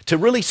 to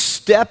really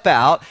step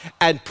out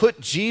and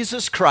put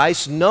Jesus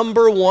Christ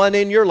number one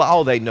in your life.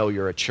 Oh, they know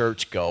you're a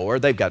churchgoer.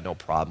 They've got no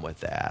problem with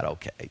that.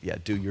 Okay, yeah,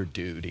 do your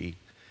duty.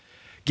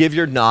 Give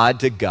your nod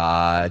to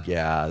God.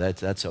 Yeah,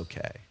 that's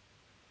okay.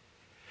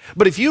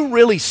 But if you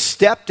really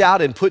stepped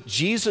out and put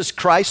Jesus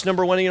Christ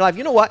number one in your life,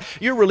 you know what?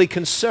 You're really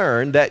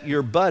concerned that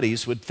your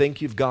buddies would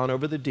think you've gone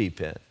over the deep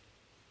end.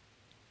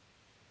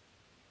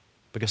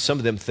 Because some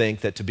of them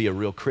think that to be a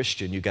real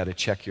Christian, you've got to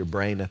check your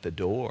brain at the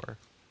door.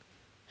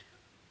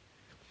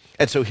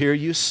 And so here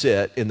you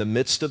sit in the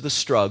midst of the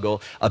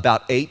struggle,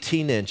 about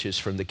 18 inches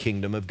from the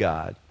kingdom of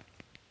God.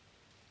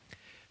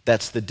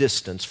 That's the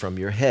distance from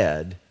your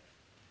head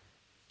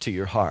to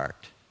your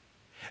heart.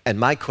 And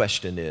my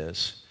question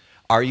is,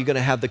 are you going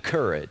to have the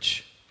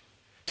courage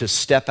to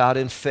step out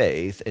in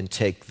faith and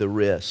take the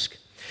risk?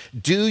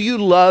 Do you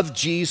love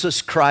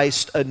Jesus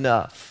Christ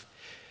enough?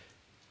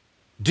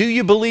 Do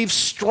you believe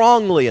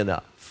strongly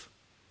enough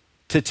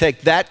to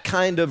take that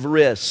kind of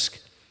risk?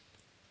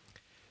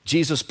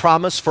 Jesus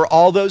promised for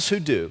all those who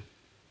do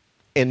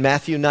in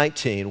Matthew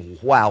 19,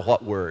 wow,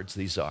 what words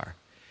these are.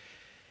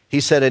 He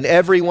said, and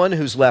everyone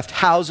who's left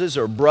houses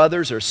or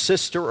brothers or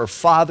sister or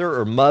father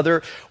or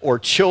mother or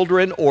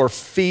children or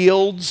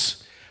fields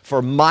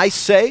for my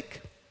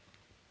sake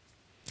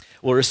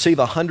will receive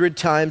 100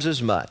 times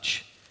as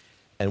much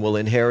and will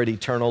inherit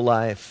eternal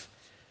life.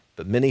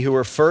 But many who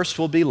are first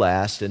will be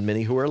last, and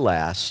many who are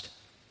last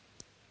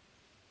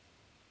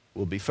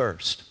will be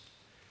first.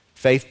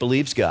 Faith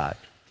believes God,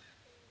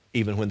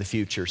 even when the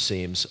future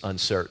seems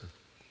uncertain.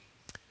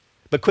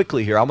 But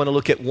quickly here, I'm going to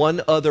look at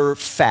one other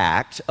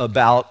fact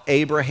about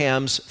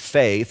Abraham's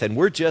faith, and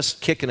we're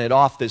just kicking it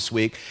off this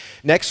week.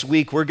 Next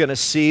week, we're going to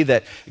see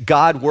that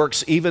God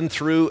works even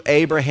through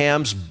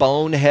Abraham's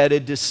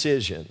boneheaded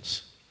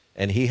decisions,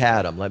 and he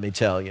had them, let me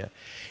tell you.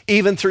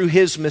 Even through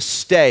his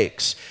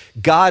mistakes,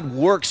 God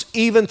works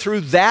even through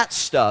that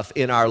stuff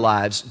in our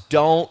lives.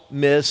 Don't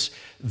miss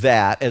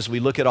that as we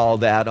look at all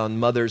that on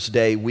Mother's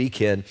Day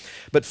weekend.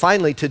 But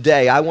finally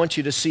today, I want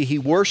you to see he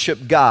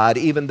worshiped God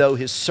even though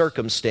his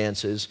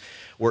circumstances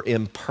were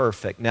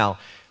imperfect. Now,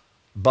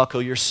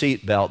 buckle your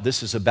seatbelt.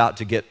 This is about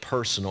to get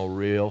personal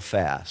real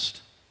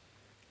fast.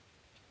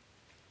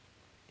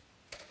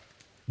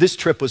 This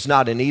trip was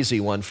not an easy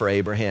one for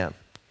Abraham.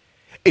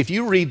 If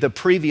you read the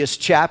previous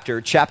chapter,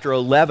 chapter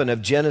 11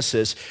 of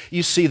Genesis,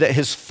 you see that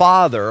his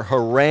father,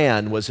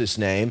 Haran was his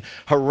name,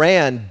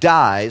 Haran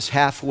dies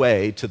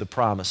halfway to the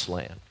promised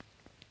land.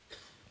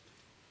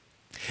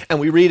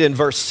 And we read in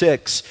verse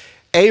 6,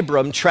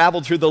 Abram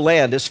traveled through the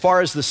land as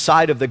far as the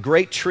site of the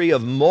great tree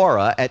of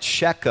Moreh at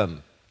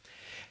Shechem.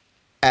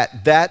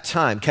 At that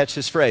time, catch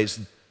this phrase,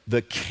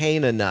 the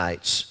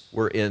Canaanites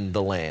were in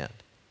the land.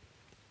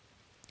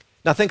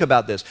 Now think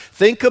about this.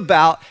 Think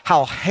about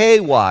how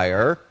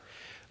haywire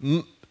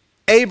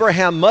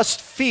Abraham must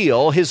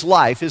feel his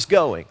life is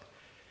going.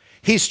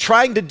 He's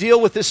trying to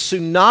deal with this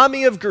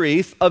tsunami of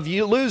grief of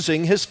you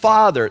losing his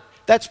father.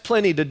 That's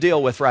plenty to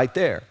deal with right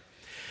there.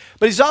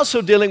 But he's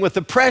also dealing with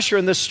the pressure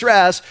and the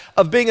stress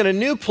of being in a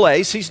new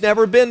place he's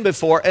never been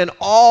before and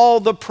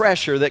all the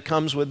pressure that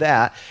comes with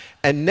that.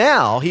 And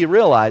now he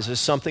realizes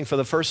something for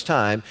the first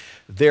time.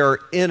 There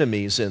are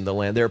enemies in the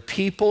land. There are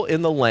people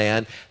in the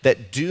land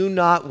that do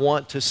not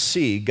want to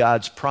see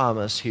God's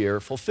promise here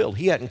fulfilled.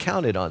 He hadn't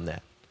counted on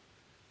that.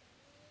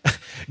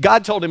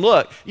 God told him,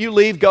 look, you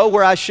leave, go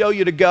where I show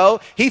you to go.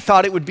 He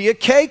thought it would be a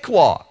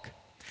cakewalk.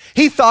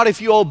 He thought if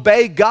you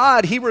obey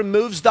God, he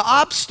removes the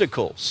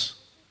obstacles.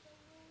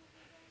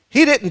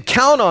 He didn't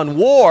count on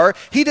war.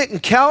 He didn't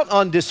count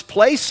on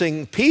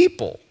displacing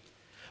people.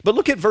 But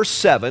look at verse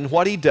 7,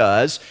 what he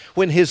does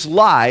when his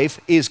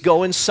life is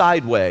going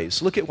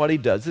sideways. Look at what he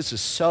does. This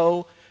is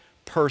so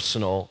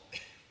personal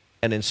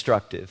and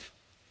instructive.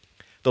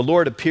 The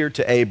Lord appeared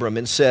to Abram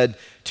and said,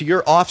 to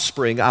your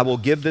offspring I will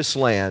give this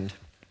land.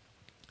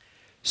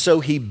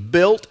 So he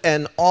built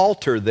an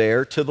altar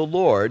there to the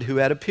Lord who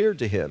had appeared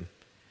to him.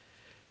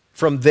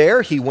 From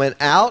there he went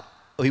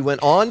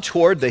on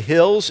toward the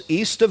hills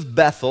east of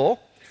Bethel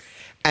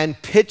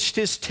and pitched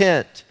his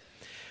tent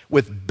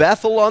with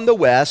Bethel on the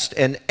west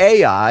and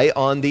Ai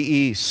on the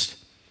east.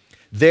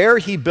 There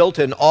he built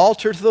an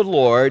altar to the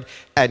Lord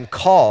and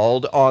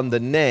called on the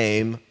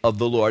name of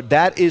the Lord.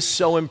 That is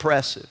so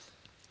impressive.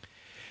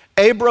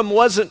 Abram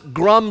wasn't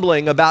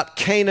grumbling about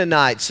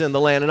Canaanites in the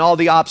land and all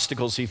the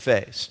obstacles he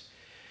faced.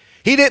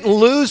 He didn't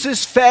lose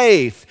his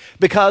faith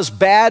because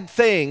bad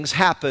things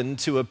happened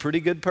to a pretty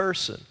good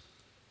person.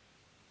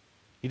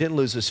 He didn't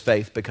lose his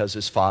faith because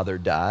his father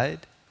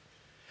died.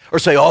 Or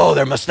say, oh,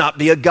 there must not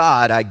be a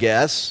God, I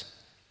guess.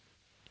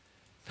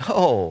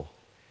 No.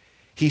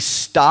 He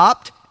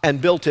stopped and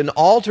built an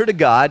altar to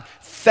God,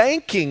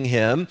 thanking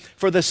him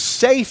for the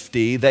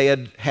safety they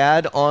had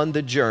had on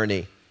the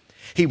journey.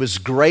 He was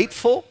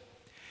grateful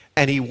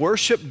And he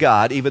worshiped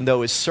God even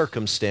though his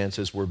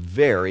circumstances were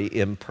very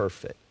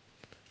imperfect.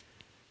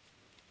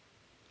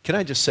 Can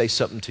I just say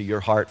something to your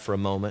heart for a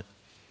moment?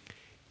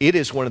 It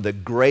is one of the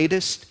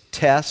greatest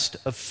tests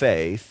of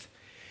faith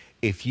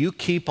if you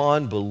keep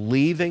on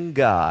believing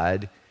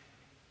God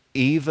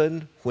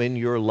even when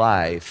your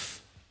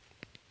life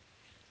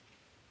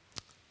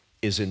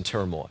is in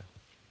turmoil.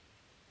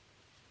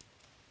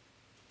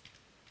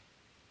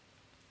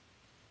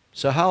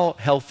 So how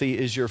healthy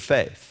is your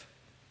faith?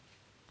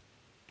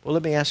 Well,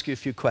 let me ask you a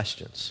few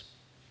questions.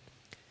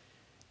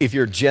 If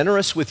you're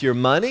generous with your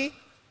money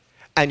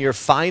and your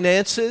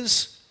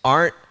finances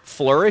aren't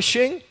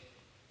flourishing,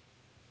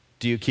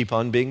 do you keep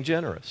on being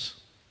generous?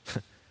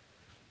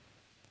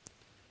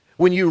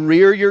 When you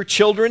rear your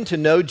children to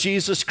know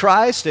Jesus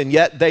Christ and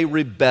yet they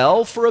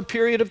rebel for a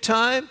period of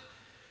time,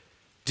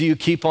 do you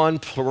keep on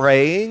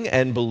praying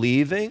and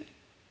believing?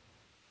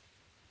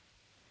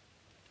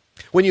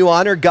 When you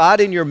honor God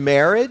in your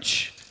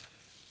marriage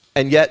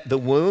and yet the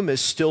womb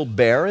is still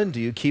barren, do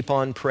you keep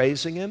on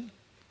praising Him?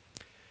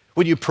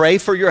 When you pray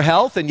for your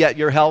health and yet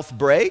your health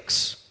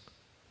breaks,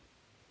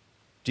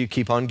 do you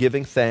keep on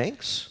giving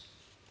thanks?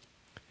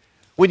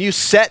 When you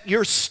set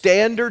your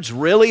standards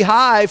really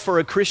high for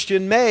a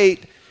Christian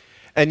mate,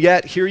 and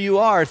yet here you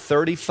are,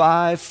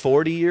 35,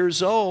 40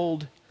 years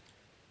old,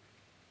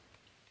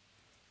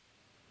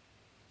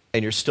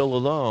 and you're still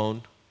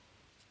alone,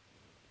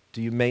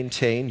 do you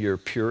maintain your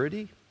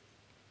purity?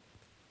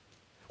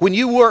 When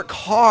you work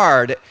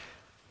hard,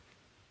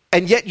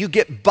 and yet you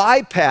get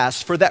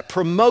bypassed for that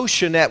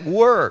promotion at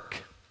work,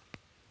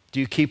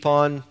 do you keep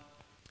on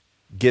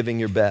giving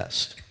your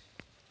best?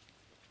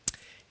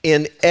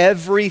 In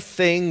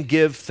everything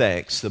give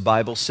thanks, the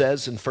Bible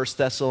says in 1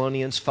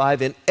 Thessalonians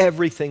 5, in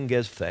everything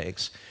give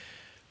thanks,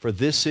 for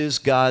this is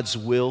God's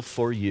will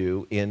for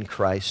you in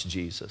Christ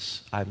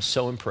Jesus. I'm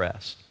so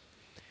impressed.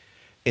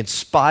 In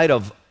spite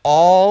of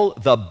all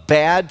the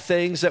bad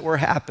things that were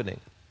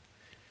happening,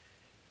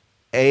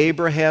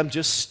 Abraham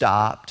just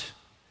stopped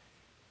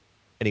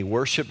and he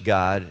worshiped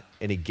God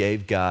and he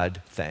gave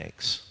God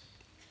thanks.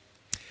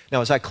 Now,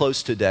 as I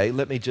close today,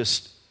 let me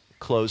just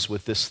close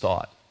with this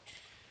thought.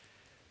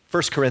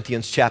 1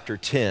 Corinthians chapter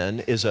 10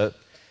 is a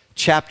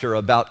chapter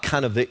about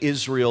kind of the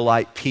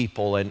Israelite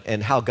people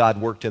and how God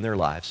worked in their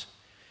lives.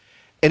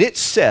 And it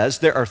says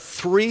there are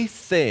three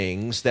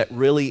things that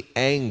really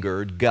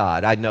angered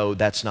God. I know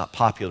that's not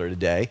popular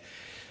today,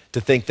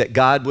 to think that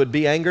God would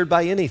be angered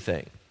by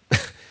anything.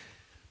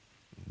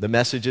 The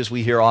messages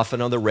we hear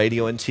often on the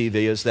radio and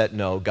TV is that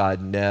no,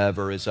 God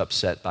never is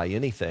upset by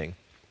anything,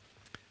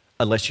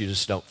 unless you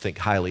just don't think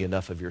highly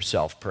enough of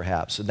yourself,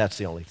 perhaps. And that's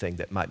the only thing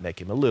that might make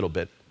him a little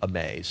bit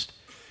amazed.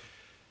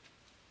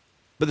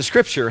 But the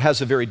scripture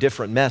has a very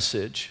different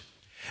message.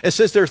 It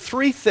says there are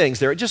three things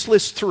there, it just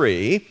lists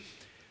three,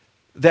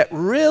 that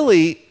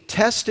really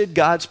tested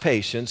God's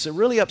patience and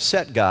really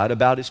upset God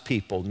about his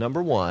people.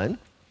 Number one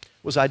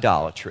was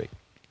idolatry.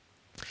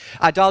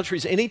 Idolatry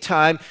is any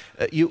time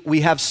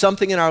we have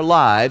something in our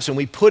lives and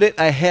we put it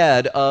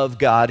ahead of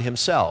God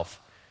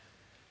himself.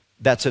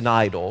 That's an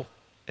idol,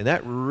 and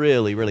that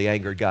really, really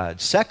angered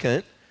God.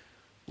 Second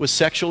was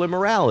sexual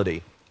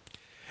immorality.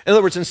 In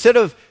other words, instead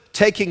of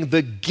taking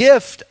the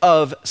gift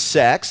of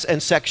sex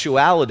and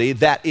sexuality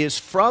that is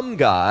from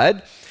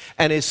God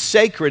and is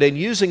sacred and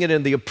using it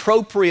in the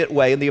appropriate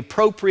way, in the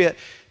appropriate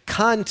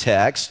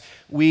context,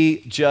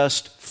 we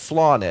just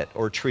flaunt it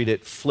or treat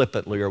it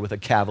flippantly or with a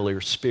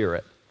cavalier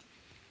spirit.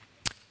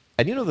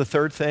 And you know the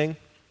third thing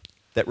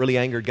that really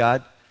angered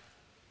God?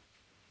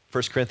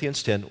 1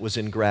 Corinthians 10 was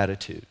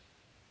ingratitude.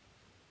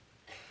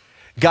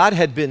 God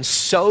had been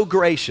so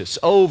gracious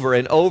over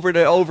and over and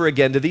over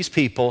again to these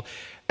people,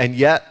 and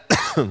yet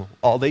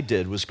all they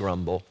did was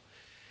grumble.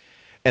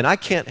 And I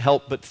can't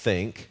help but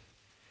think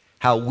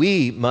how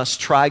we must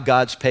try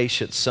God's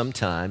patience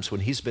sometimes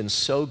when he's been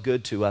so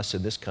good to us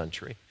in this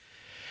country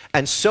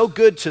and so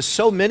good to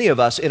so many of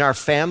us in our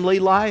family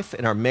life,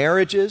 in our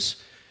marriages,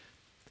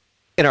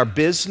 in our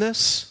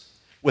business,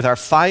 with our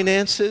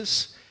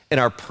finances, in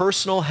our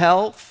personal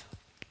health.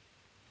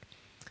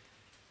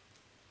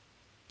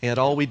 And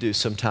all we do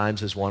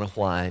sometimes is want to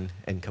whine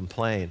and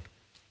complain.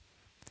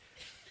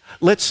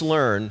 Let's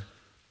learn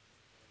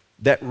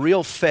that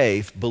real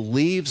faith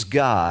believes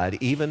God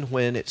even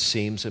when it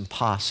seems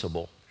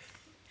impossible.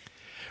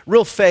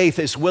 Real faith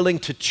is willing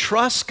to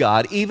trust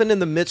God even in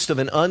the midst of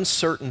an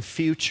uncertain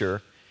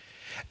future.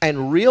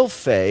 And real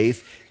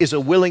faith is a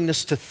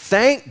willingness to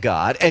thank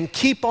God and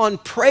keep on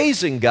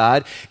praising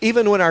God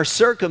even when our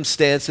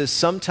circumstances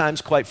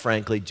sometimes, quite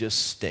frankly,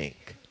 just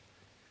stink.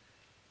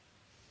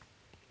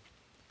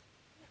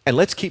 And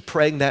let's keep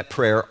praying that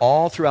prayer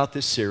all throughout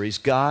this series.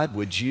 God,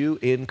 would you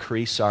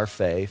increase our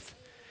faith?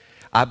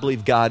 I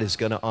believe God is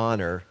going to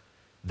honor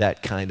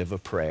that kind of a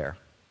prayer.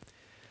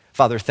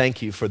 Father,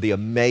 thank you for the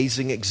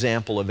amazing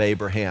example of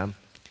Abraham.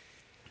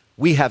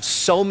 We have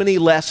so many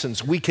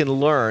lessons we can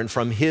learn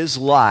from his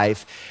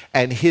life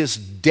and his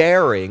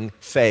daring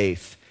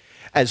faith.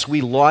 As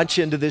we launch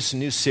into this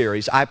new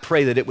series, I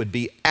pray that it would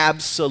be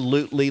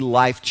absolutely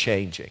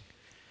life-changing.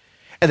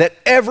 and that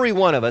every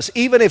one of us,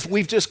 even if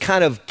we've just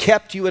kind of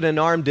kept you at an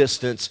arm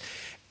distance,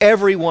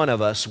 every one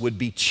of us would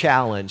be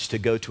challenged to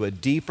go to a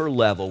deeper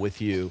level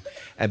with you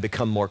and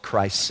become more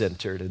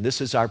Christ-centered. And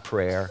this is our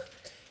prayer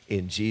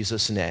in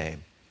Jesus'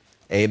 name.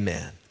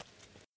 Amen.